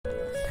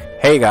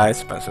Hey guys,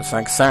 Spencer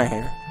Sanksan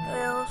here,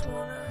 I also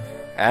wanna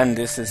and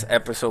this is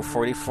episode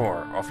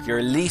 44 of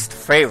your least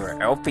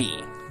favorite LP,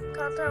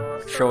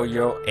 Katawa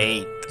Shoujo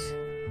 8.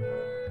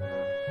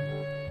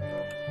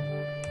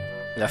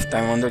 Last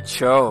time on the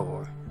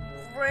show,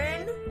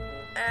 Rain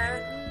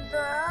and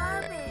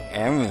the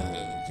Emmy,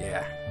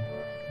 yeah.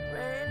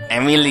 Rain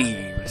Emmy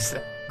leaves.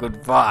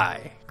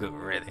 Goodbye, good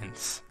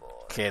riddance,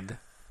 kid.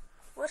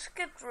 What's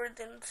good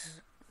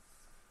riddance?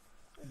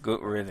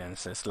 Good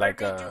riddance. It's Where like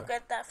did you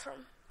get that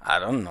from? I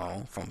don't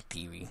know, from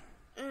TV.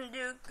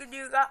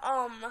 You got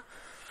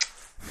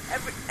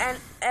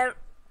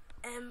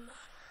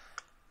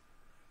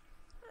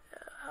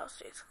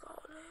how's it called?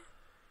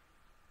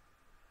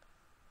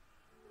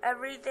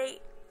 Every day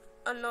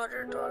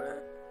another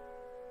dollar.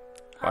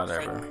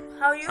 Whatever.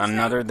 How you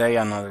Another say? day,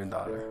 another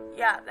dollar.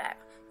 Yeah, that.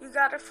 You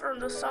got it from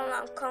the song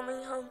I'm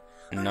Coming Home.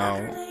 No.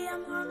 Another day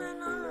I'm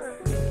coming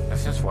home.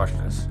 Let's just watch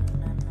this.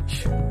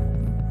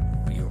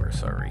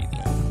 Viewers are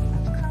reading.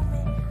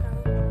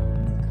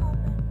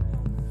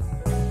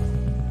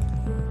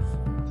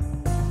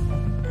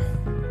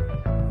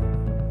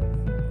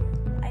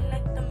 I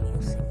like the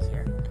music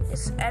here.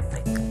 It's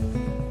epic.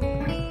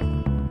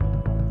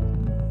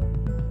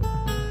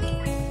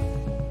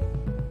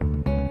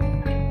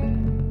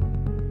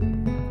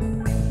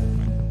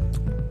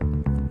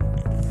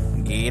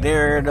 Get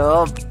it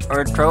up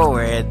or throw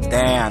it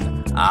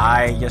down.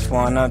 I just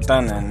wanna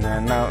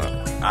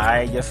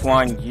I just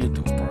want you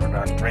to put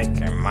a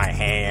drink in my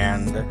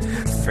hand.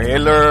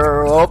 Fill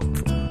her up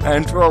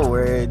and throw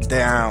it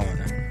down.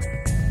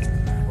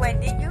 Wait,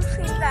 did you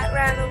sing that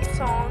random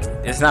song?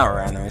 It's not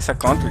random, it's a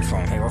country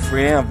song. He was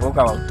reading a book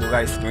about two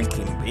guys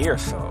drinking beer,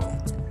 so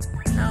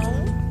No.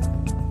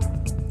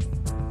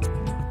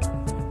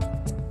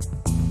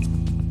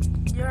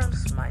 You're a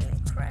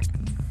smiling crack.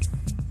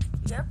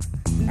 Yep.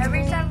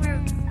 Every time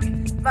you're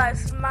by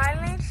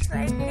smiling, it's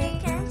like you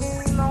can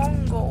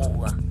snuggle.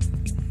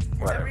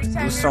 whatever. Every Do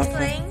time you're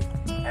something.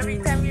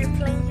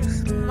 playing, you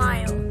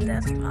smile.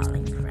 That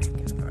smiling crack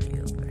is for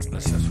you.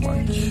 Let's just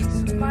watch.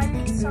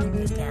 Smiling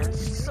something and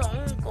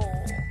snuggle.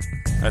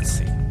 Let's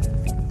see.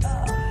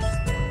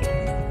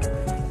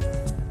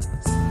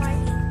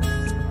 Smiling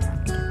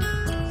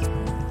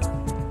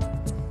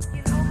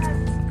You know how to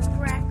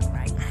crack,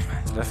 right?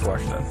 Let's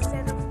watch that.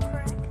 Instead of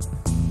crack.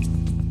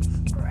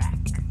 Crack.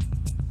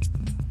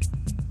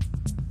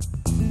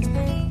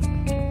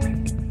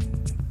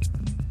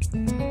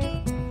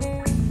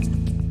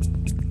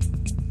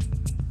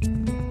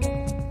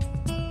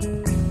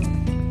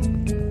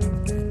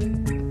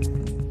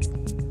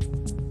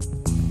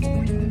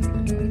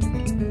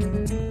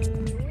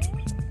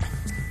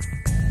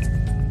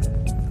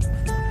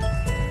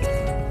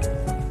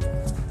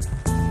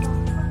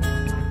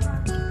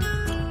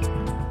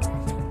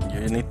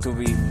 You need to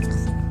be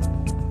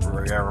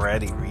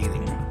ready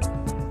reading.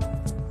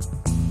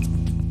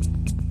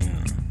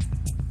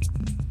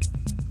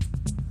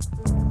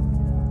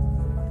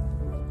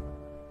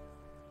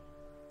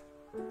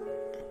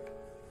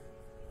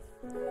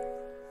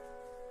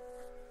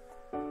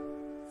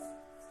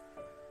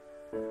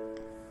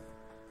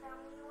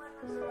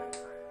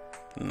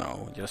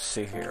 No, just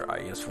sit here.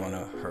 I just want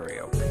to hurry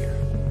up here.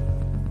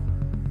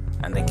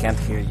 And they can't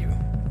hear you.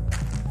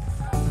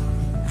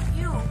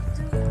 You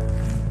do.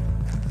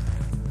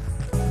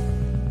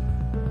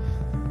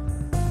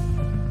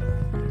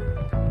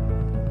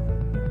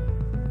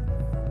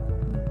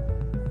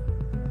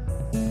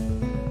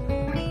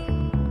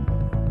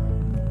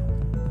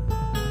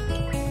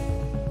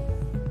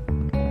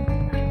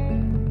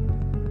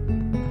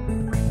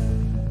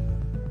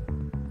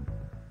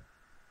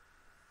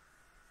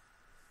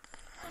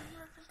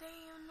 Another day,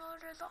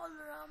 another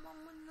dollar. I'm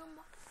on my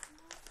number.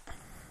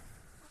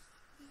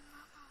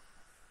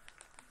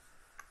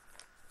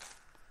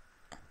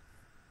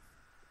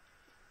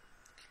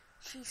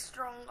 She's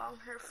strong on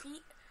her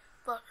feet,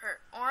 but her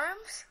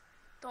arms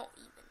don't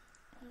even.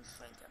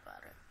 Think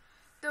about it.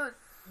 Dude,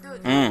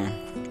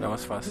 That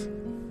was fast.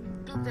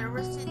 dude, there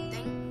was this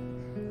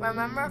thing.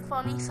 Remember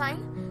funny sign?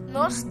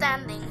 No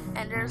standing,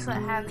 and there's a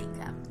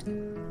handicapped.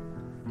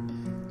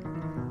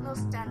 No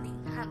standing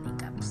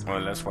handicaps. Well,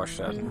 let's watch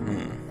that.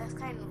 That's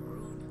kind of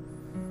rude.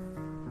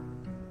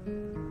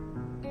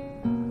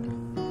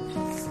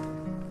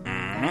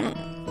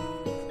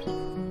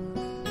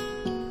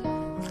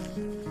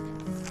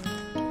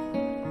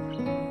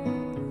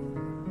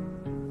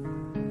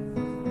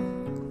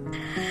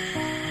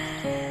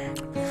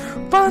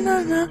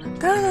 Banana,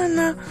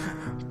 banana,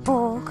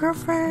 poker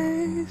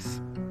face.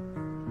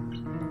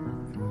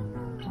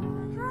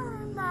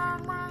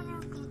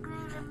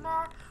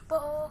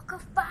 Book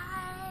of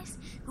Pies,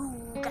 who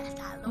got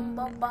a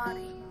lumbar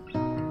body?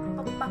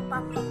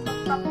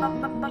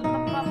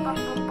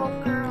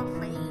 Poker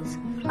face,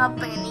 a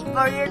penny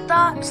for your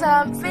thoughts,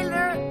 and fill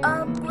her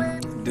up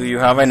with. Do you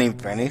have any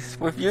pennies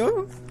with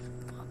you?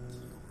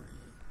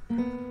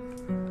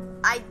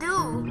 I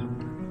do.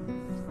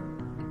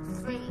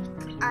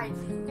 Think I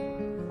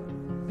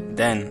do.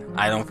 Then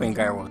I don't think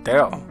I will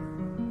tell.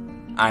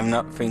 I'm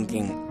not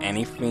thinking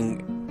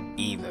anything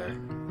either.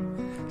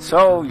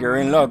 So you're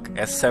in luck,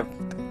 except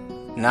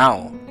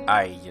now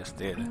I just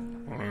did.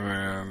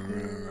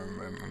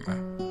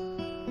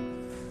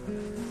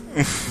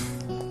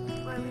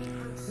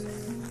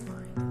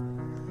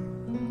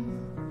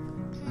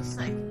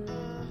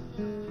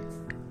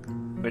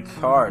 It's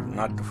hard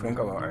not to think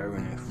about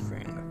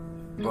everything,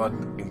 but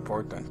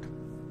important.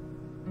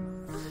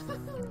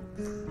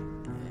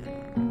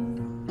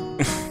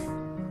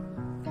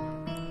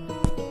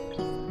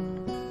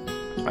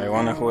 I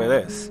wonder who it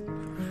is.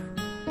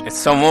 It's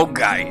some old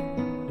guy.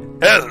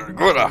 Hey,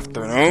 good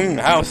afternoon.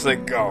 How's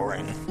it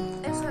going?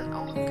 It's an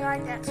old guy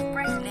that's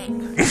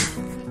pregnant.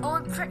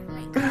 Old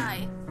pregnant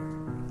guy.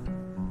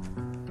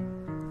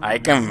 I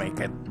can make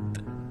it.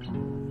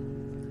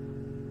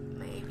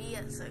 Maybe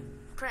it's a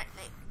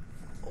pregnant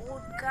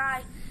old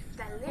guy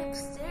that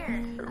lives there.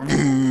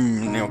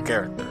 New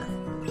character.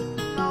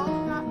 No,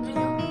 not new.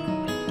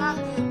 Not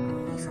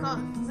new. He's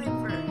called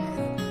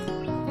Zipperhead.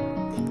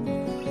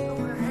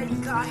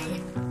 Zipperhead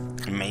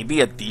guy.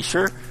 Maybe a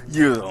t-shirt?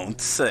 You don't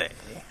say.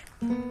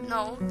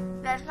 No,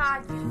 that's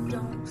not you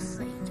don't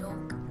say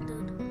joke,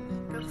 dude.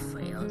 You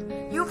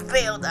failed. You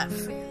failed that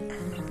thing.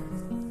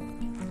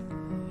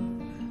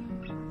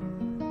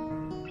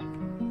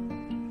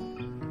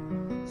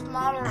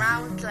 Small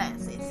round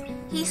glasses.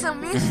 He's a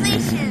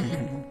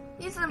musician.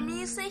 He's a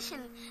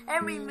musician.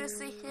 Every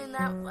musician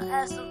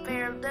has a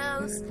pair of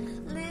those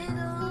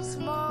little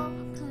small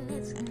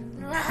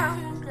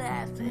round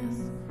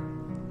glasses.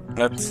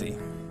 Let's see.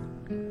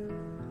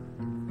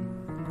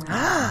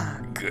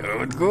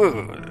 Good,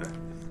 good.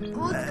 Good.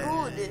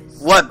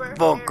 What Silver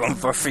book hair.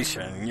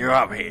 composition you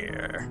have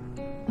here?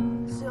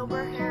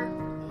 Silver hair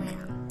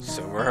man.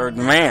 Silver-haired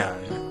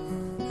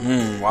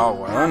man. Wow,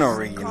 what an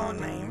original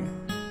name.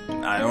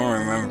 I don't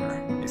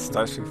remember. It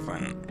starts with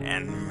an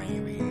N,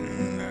 maybe.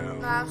 No,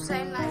 No. I'm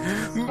saying like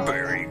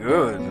Very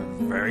good.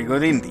 Very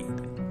good indeed.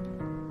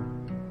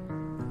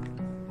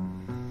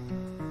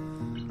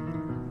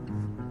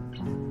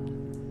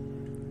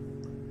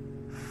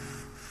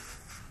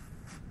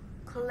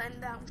 cooling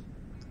down.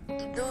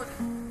 Dude,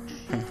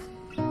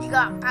 you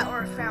got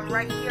our fan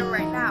right here,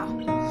 right now.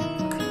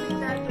 Cooling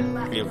down your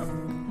laptop. Ew.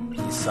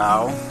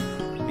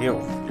 Hisao. Ew,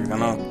 you're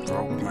gonna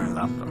broke my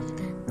laptop.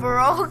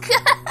 Broke.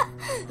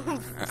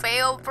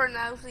 Fail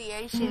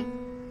pronunciation.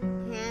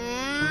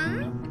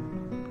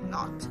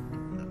 Not.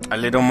 A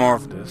little more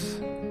of this.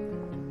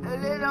 A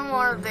little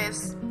more of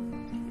this.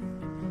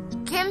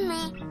 Give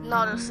me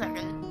not a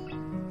second.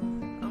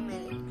 A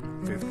minute.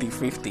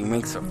 50-50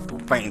 mix of two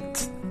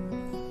paints.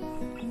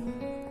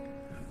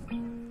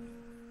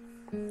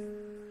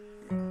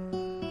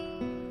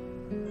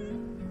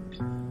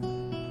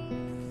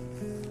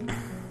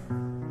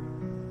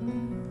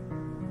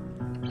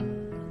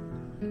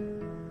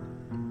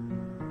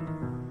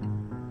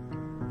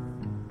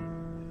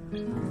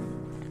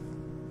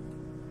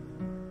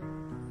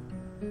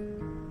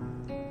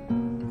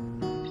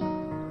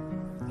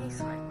 He's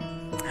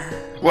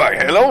like, Why,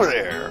 hello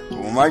there.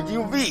 Who might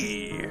you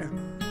be?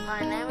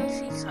 my name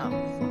is Hisao.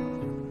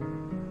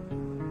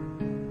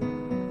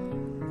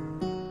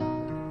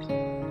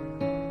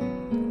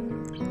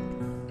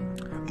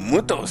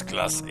 Muto's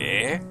class,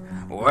 eh?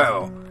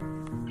 Well,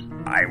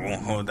 I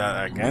won't hold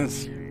that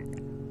against you.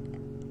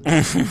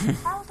 How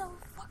the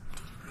fuck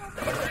do you know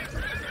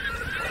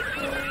that?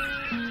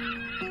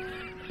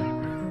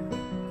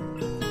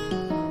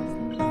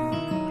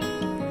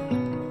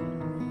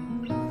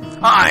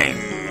 I'm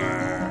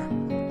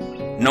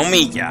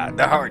Nomiya,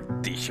 the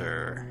heart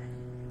teacher.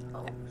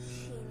 Oh,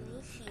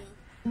 Shinichi.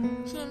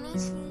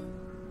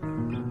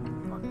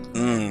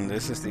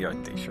 This is the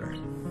art teacher.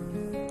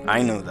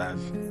 I knew that.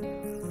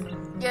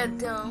 You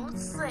don't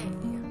say.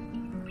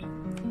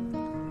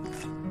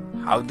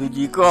 How did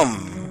you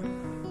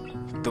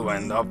come to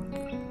end up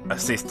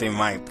assisting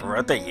my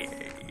protege?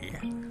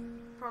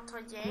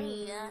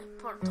 Protege.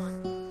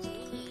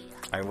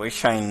 I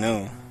wish I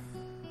knew.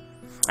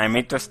 I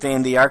made to stay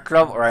in the art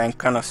club, or I'm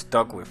kind of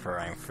stuck with her,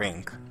 I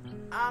think.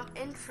 I'm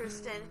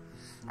interested.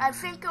 I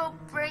think it'll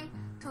bring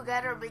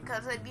together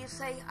because if you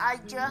say I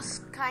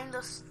just kind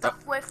of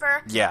stuck with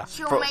her, yeah,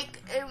 she'll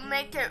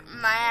make it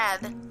mad,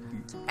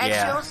 and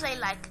Yeah. she'll say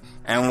like,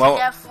 And well,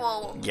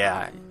 careful.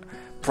 yeah.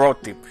 Pro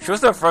tip: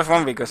 choose the first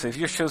one, because if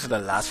you choose the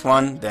last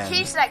one, then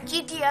She's like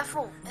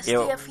GTFO,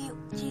 STFU,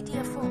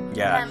 GTFO.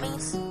 Yeah. That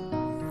means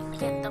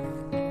get the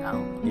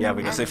out. yeah,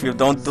 because if you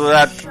don't do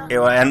that, it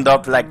will end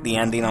up like the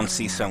ending on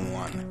season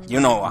 1. You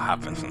know what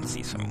happens on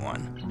season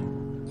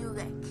 1. You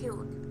get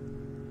killed.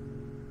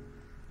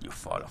 You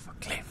fall off a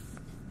cliff.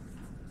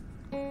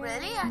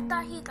 Really? I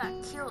thought he got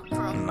killed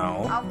from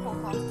No. alcohol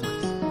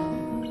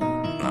poisoning.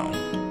 No.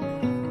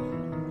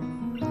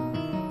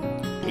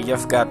 He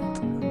just got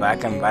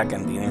back and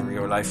didn't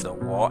realize the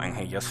wall, and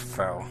he just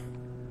fell.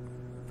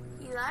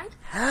 He died?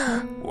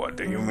 What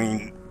do you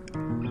mean?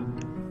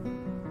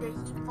 Did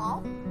he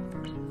fall?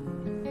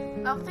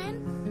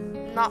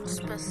 Nothing? Not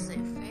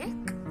specific.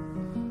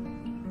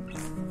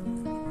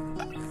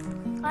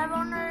 I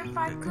wonder if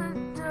I could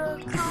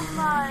come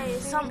by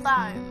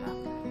sometime.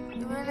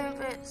 Even even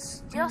if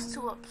it's just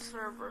to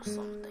observe or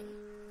something.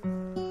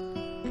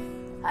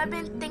 I've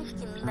been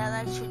thinking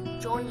that I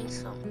should join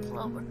some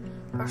club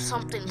or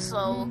something,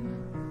 so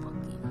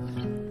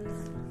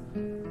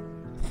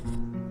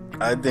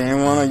I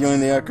didn't want to join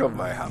the art club,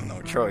 but I have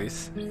no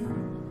choice.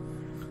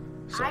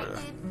 So, I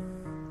did.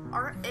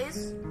 Art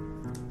is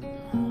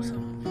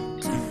awesome.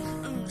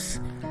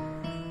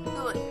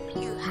 Good.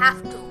 You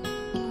have to.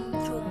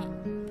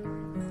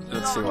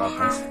 Let's see what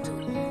happens.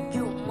 Have to.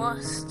 You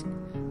must.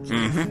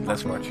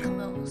 Let's watch it.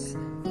 Close.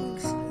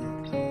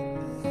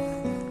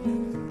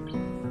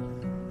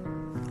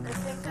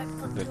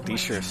 The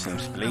teacher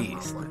seems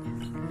pleased.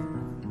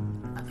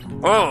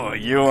 Oh,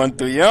 you want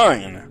to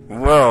join?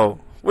 Well,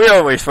 we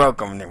always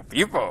welcome new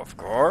people, of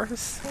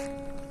course.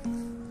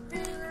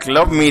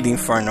 Club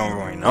meetings are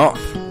never enough.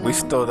 We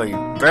study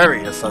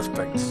various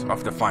aspects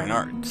of the fine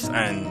arts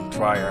and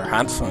try our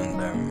hands on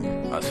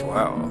them as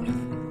well.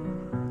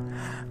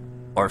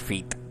 Or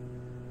feet.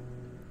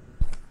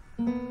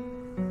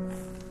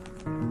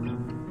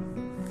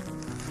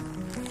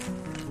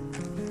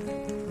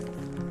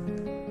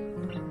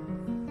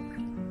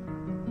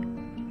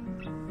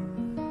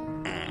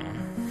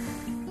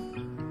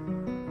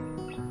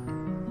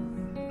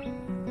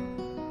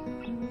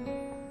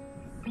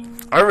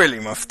 I really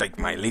must take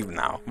my leave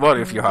now, but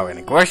if you have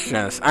any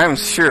questions, I'm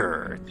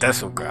sure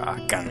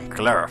Tezuka can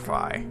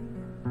clarify.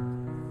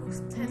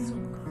 Who's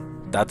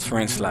Tezuka? That's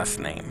Rin's last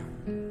name.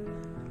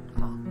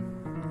 Oh.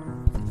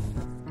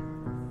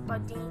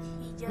 But didn't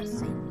he just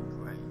say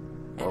Rin?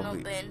 Well,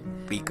 And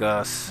Ben.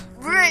 because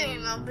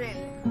Rin and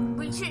Ben.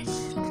 We should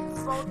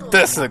photo.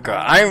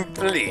 Tezuka, I'm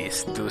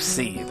pleased to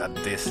see that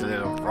this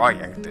little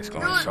project is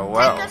going so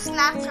well. Take a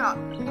snapshot.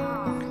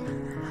 Oh.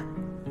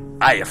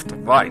 I have to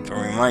buy to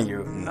remind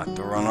you not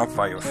to run off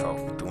by yourself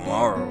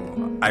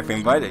tomorrow. I've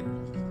invited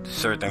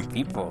certain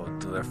people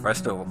to the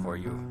festival for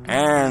you,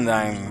 and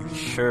I'm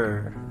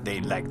sure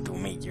they'd like to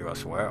meet you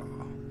as well.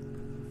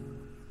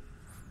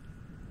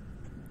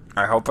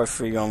 I hope I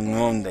see you on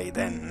Monday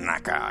then,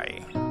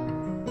 Nakai.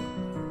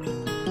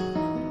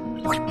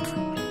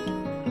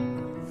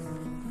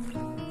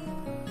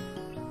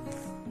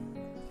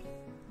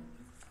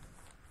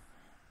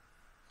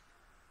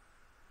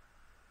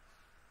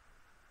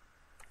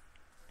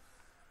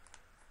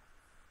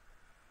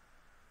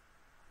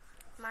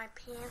 My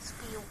pants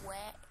be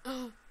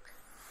wet.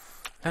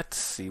 Let's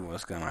see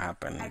what's gonna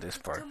happen in this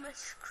part. Too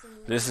much cream.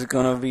 This is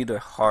gonna be the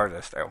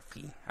hardest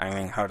LP. I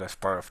mean,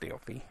 hardest part of the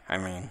LP. I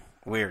mean,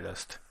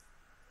 weirdest.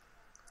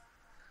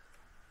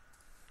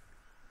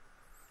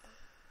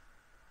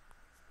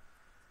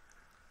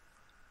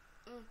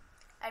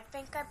 I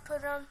think I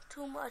put on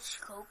too much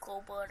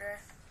cocoa butter.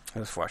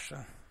 Let's watch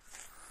that.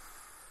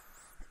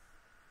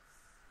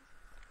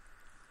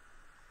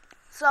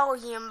 So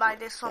he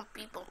invited some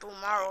people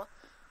tomorrow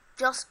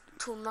just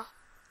to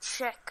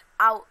check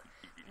out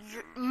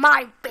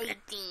my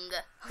baking.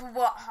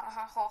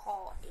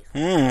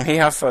 He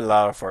has a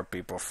lot of our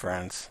people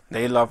friends.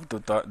 They love to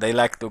talk. They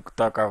like to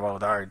talk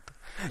about art.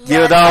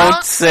 Yeah, You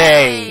don't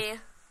say.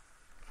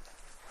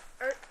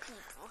 Art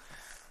people.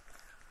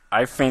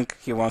 I think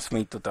he wants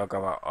me to talk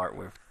about art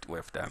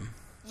with them.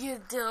 You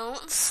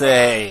don't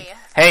Say.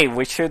 Hey,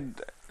 we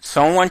should.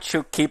 Someone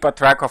should keep a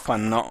track of a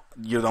no.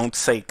 You don't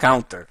say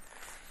counter.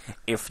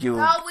 If you.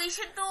 No, we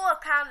should do a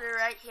counter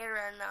right here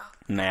and now.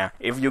 Nah.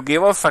 If you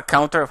give us a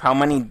counter of how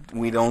many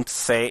we don't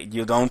say,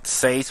 you don't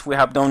say we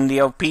have done the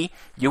LP,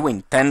 you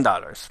win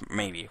 $10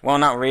 maybe. Well,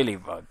 not really,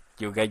 but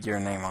you get your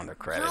name on the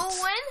credits.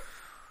 You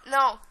win?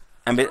 No.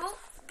 And You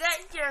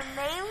get your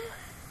name.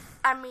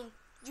 I mean,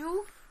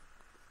 you.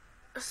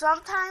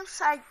 Sometimes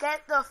I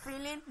get the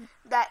feeling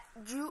that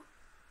you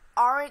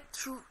aren't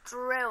too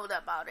thrilled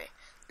about it,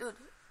 dude.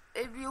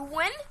 If you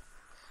win,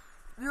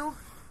 you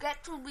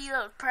get to be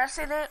the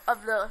president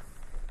of the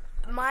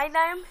My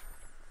Name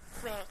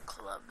fan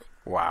club.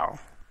 Wow,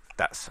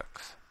 that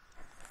sucks.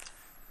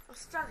 I'm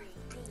studying.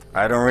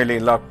 I don't really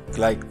like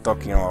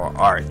talking about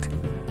art.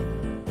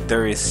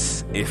 There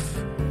is, if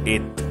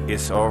it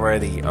is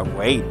already a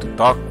way to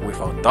talk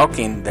without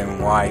talking, then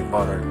why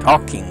bother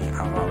talking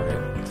about it?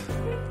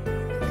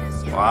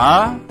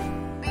 What?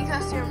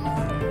 Because you're more.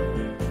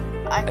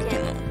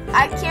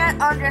 I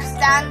can't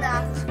understand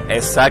that.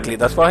 Exactly,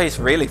 that's what he's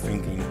really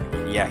thinking.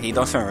 Yeah, he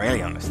doesn't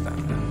really understand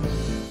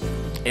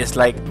that. It's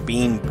like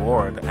being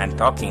bored and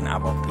talking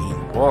about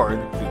being bored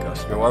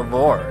because you are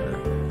bored.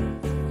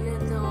 You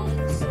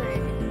don't say.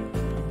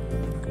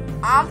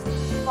 I'm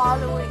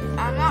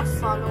not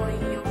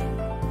following you.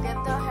 Get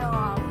the hell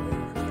out of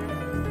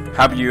here.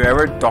 Have you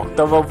ever talked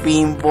about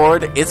being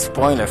bored? It's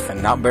pointless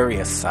and not very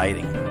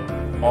exciting.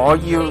 All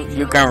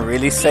you can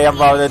really say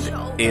about it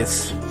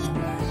is,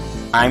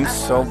 I'm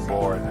so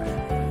bored.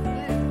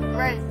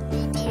 Right,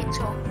 idiot,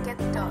 get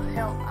the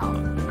hell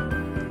out.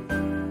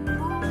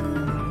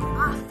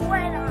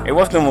 Afuera. It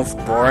was the most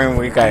boring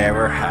week I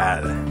ever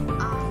had.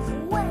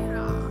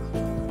 Afuera.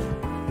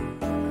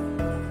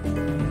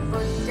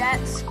 But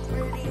that's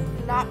really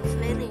not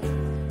fitting.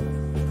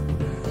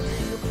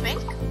 You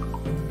think?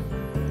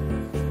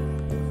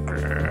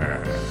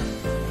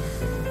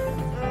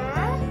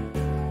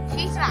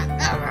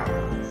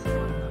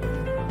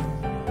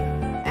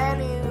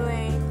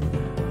 Anyway,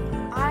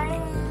 I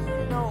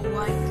know.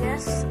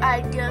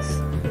 I just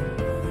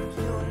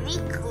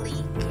uniquely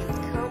can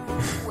come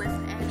up with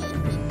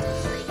anything to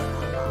say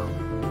about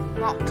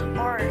not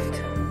art.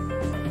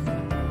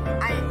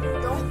 I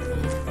don't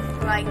mean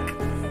like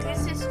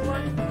this is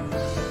what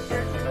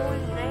you're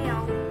doing now.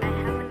 I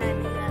have an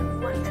idea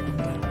what to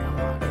think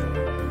about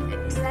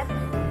it, except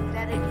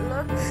that it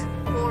looks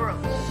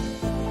horrible.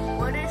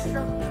 What is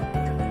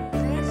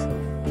this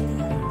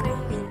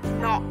painting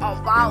not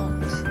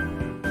about?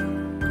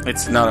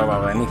 It's not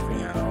about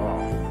anything at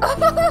all.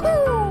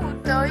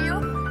 Tell you.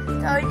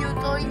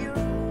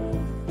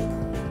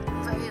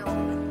 Fail.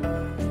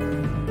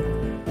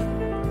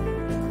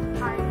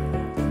 Hi.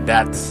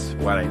 That's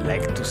what I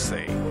like to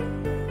say.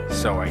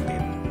 So I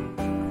did.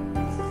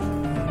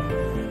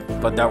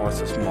 But that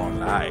was a small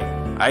lie.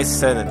 I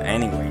said it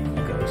anyway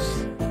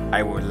because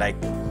I would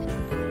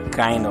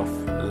kind of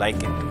like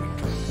it to be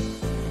true.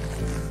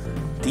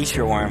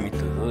 Teacher wanted me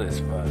to do this,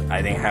 but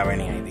I didn't have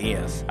any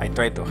ideas. I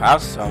tried to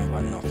have some,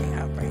 but nothing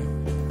happened.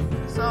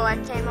 So I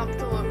came up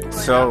to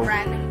a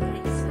random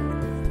place.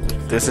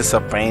 This is a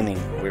painting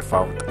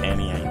without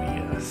any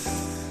ideas.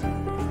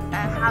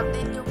 And how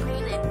did you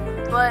paint it?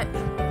 But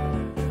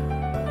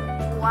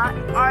what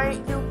are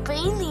you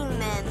painting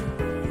then?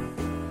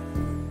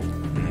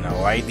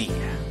 No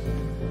idea.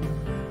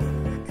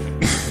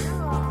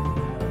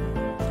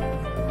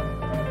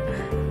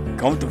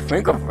 Come to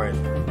think of it,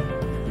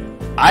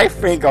 I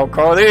think I'll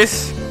call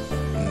this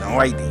no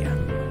idea.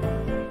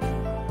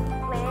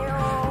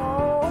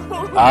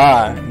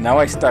 Now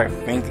I start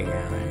thinking,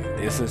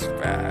 this is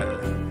bad.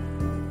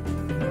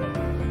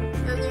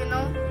 You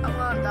know, I'm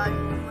gonna die.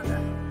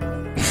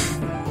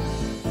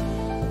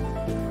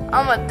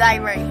 I'm gonna die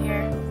right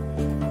here.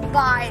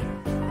 Bye.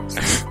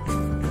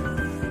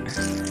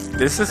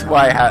 This is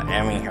why I had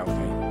Emmy help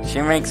me.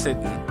 She makes it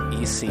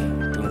easy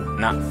to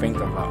not think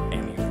about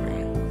anything.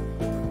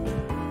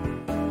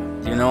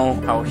 You know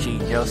how she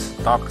just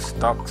talks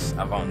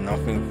about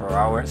nothing for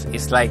hours?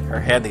 It's like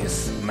her head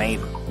is made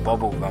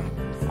bubblegum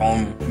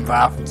foam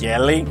bath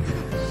jelly.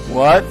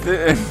 What?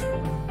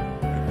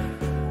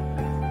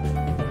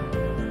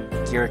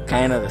 You're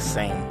kind of the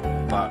same,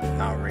 but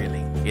not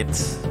really.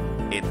 It's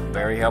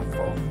very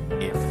helpful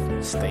if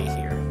you stay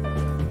here.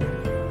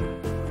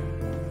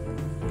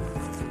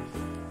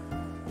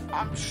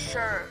 I'm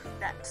sure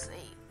that's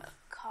a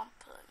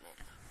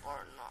compliment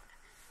or not.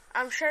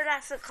 I'm sure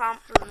that's a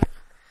compliment.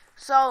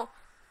 So,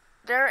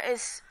 there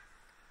is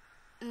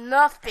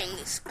nothing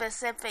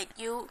specific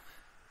you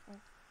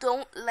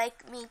don't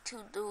like me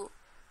to do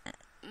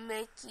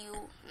make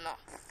you not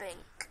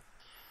think.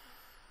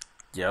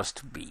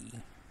 Just be.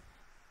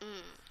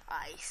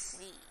 I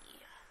see.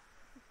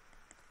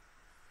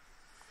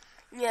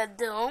 You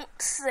don't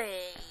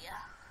say.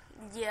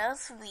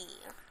 Just be.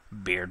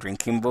 Beer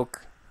drinking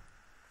book?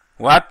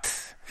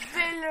 What?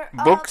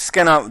 Books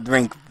cannot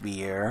drink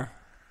beer.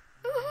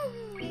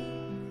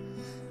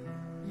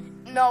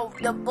 No,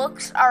 the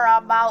books are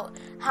about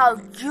how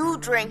you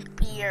drink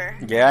beer.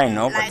 Yeah, I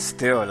know, but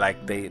still,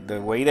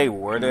 the way they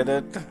worded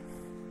it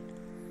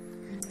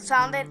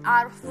sounded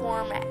out of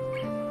format.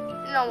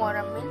 You know what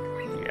I mean?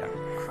 Yeah.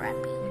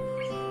 Crappy.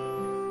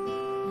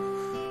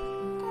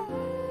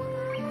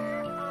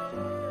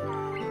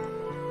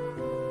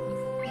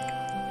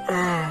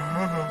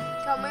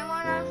 Tell me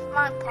when that's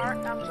my part.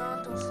 I'm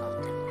gonna do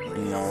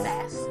something No.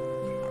 fast.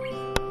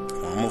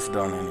 Almost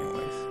done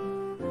anyways.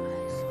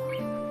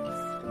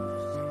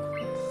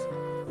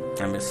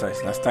 And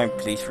besides, next time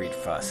please read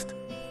fast.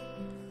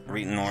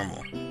 Read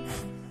normal.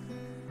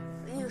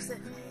 Use it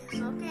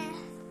fast, okay?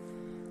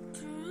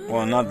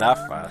 Well, not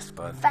that fast,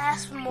 but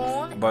Fast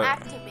mode But-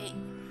 activate.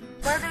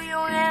 Where do you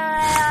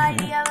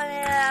idea?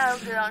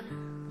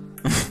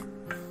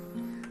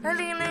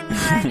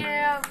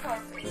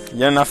 Perfect.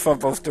 you're not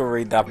supposed to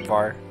read that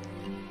part.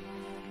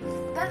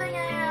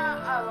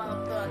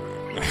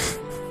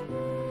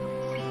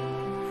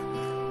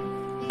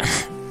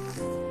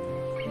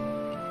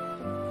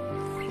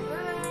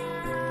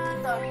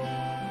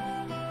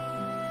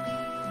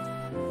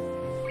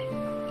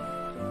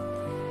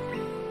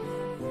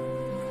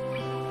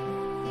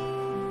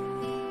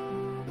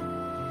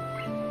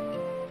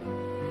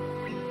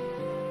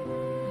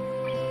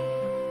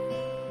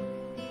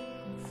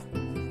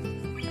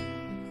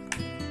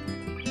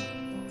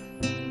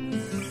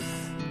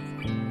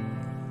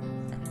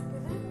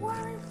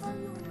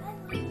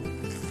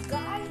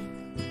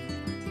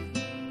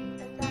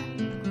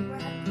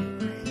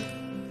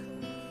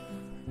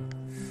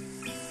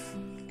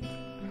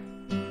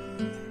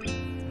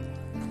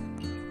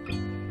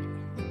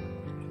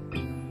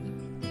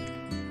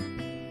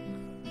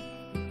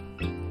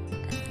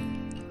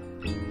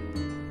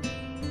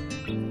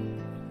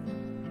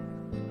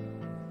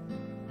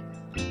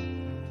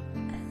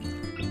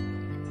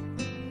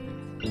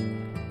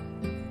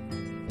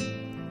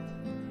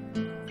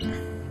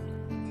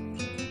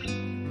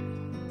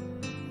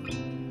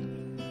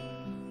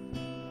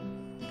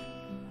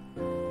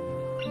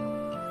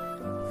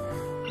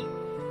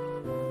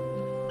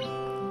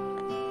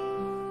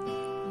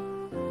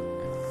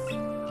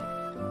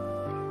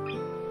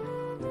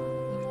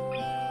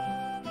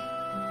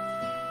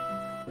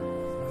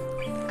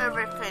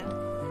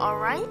 everything,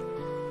 alright?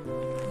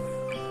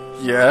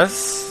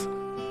 Yes.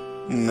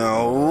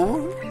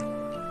 No.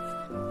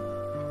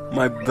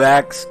 My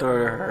back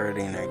started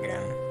hurting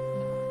again.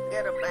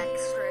 Get a back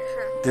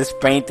stretcher. This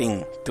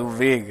painting too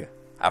big,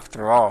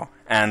 after all,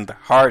 and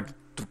hard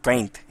to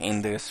paint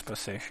in this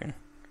position.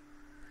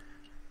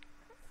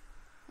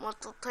 Want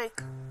to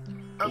take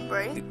a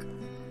break?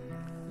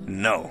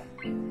 No.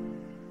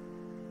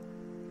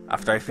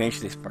 After I finish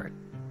this part.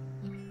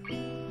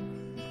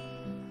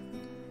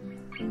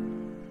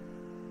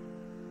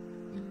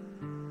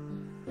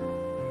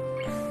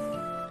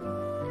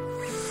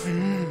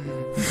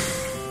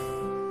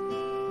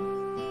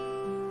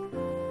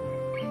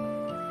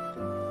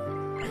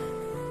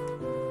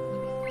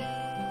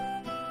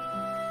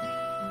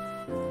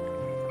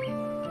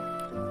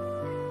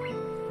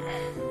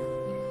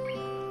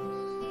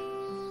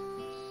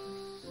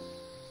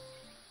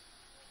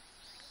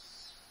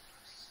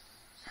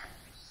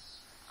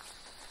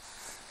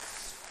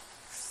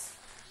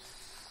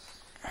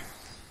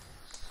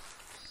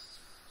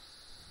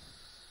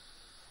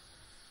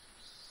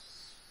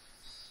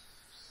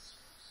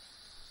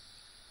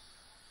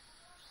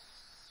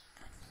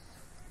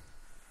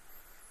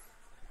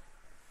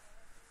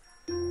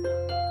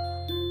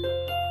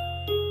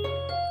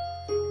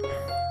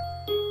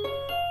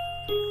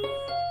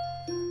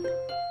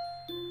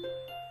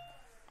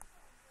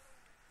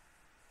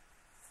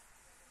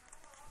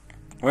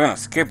 We're gonna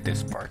skip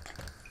this part.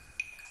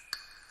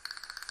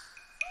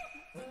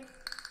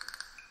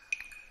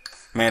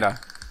 Mira,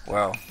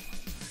 well,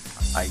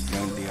 I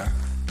joined the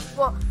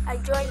Well, I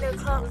joined the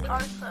club,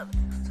 art club,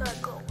 so I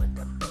go with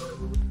them.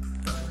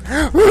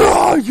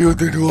 You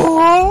did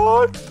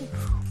what?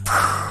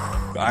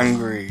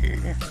 Angry.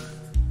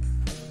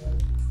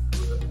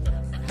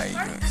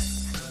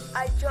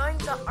 I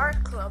joined the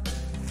art club.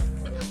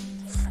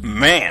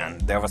 Man,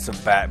 that was a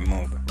bad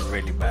move.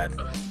 Really bad.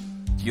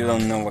 You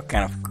don't know what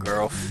kind of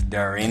girls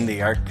there are in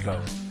the art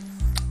club.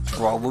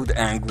 Troubled,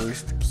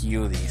 anguished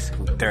cuties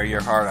who tear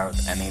your heart out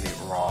and eat it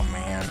raw,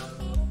 man.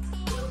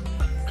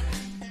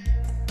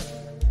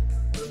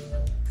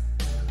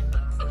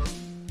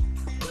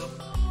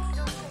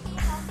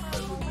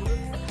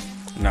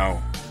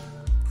 No.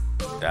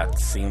 That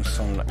seems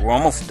so... We're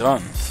almost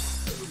done.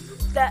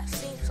 That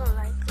seems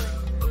unlikely.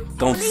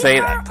 Don't say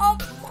that.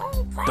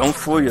 Don't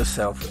fool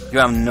yourself. You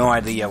have no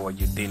idea what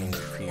you're dealing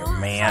with here,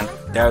 man.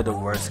 They're the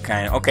worst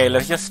kind. Okay,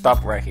 let's just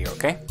stop right here,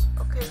 okay?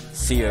 Okay.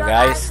 See you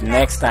guys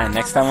next time.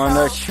 Next time on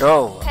the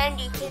show.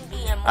 Candy,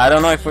 and I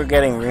don't know if we're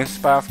getting ring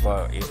stuff,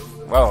 but if...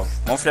 Well,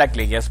 most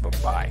likely yes,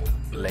 but bye.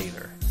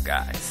 Later,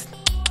 guys.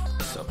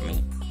 What's up,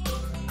 me?